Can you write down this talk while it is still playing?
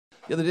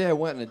The other day I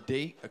went on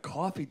a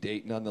coffee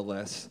date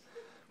nonetheless,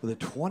 with a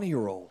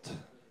 20-year-old.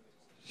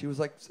 She was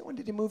like, so when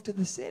did you move to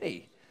the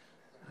city?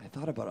 I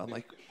thought about it. I'm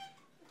like,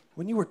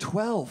 when you were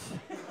 12.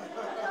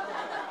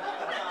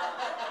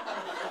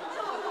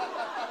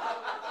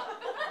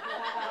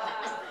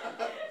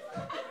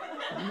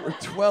 You were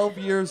 12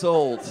 years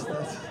old.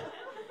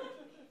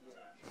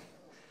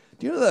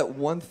 Do you know that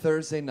one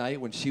Thursday night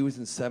when she was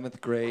in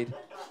 7th grade,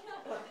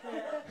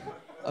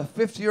 a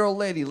 50-year-old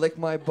lady licked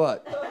my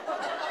butt?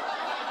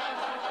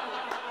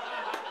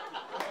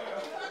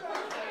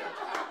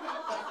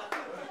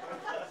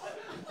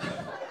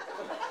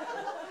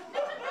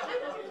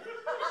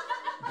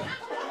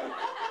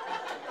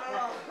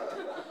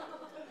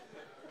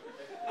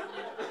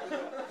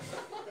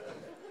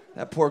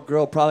 That poor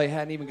girl probably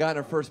hadn't even gotten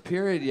her first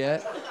period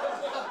yet.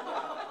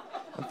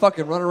 I'm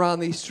fucking running around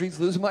these streets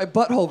losing my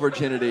butthole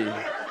virginity.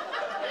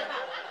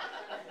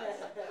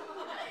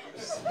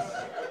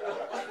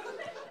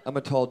 I'm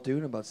a tall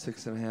dude, about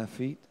 6.5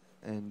 feet,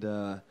 and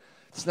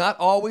it's not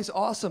always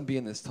awesome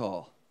being this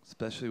tall,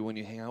 especially when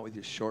you hang out with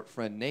your short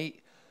friend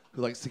Nate,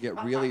 who likes to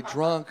get really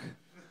drunk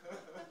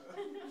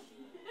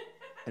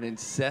and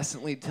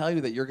incessantly tell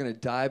you that you're gonna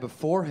die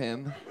before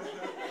him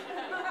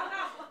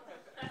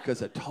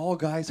because a tall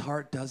guy's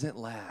heart doesn't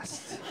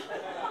last.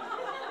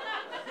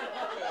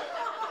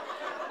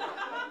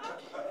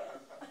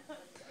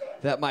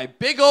 That my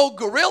big old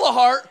gorilla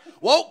heart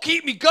won't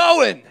keep me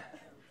going.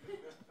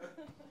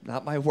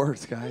 Not my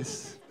words,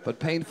 guys, but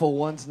painful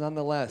ones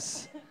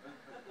nonetheless.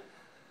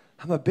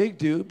 I'm a big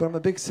dude, but I'm a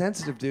big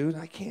sensitive dude.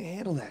 I can't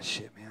handle that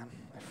shit, man.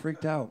 I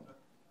freaked out.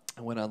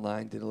 I went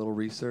online, did a little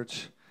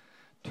research.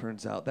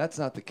 Turns out that's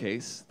not the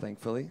case,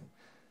 thankfully.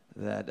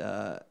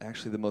 That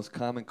actually the most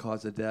common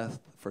cause of death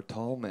for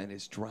tall men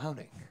is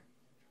drowning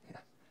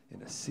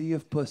in a sea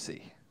of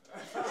pussy.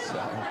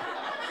 So.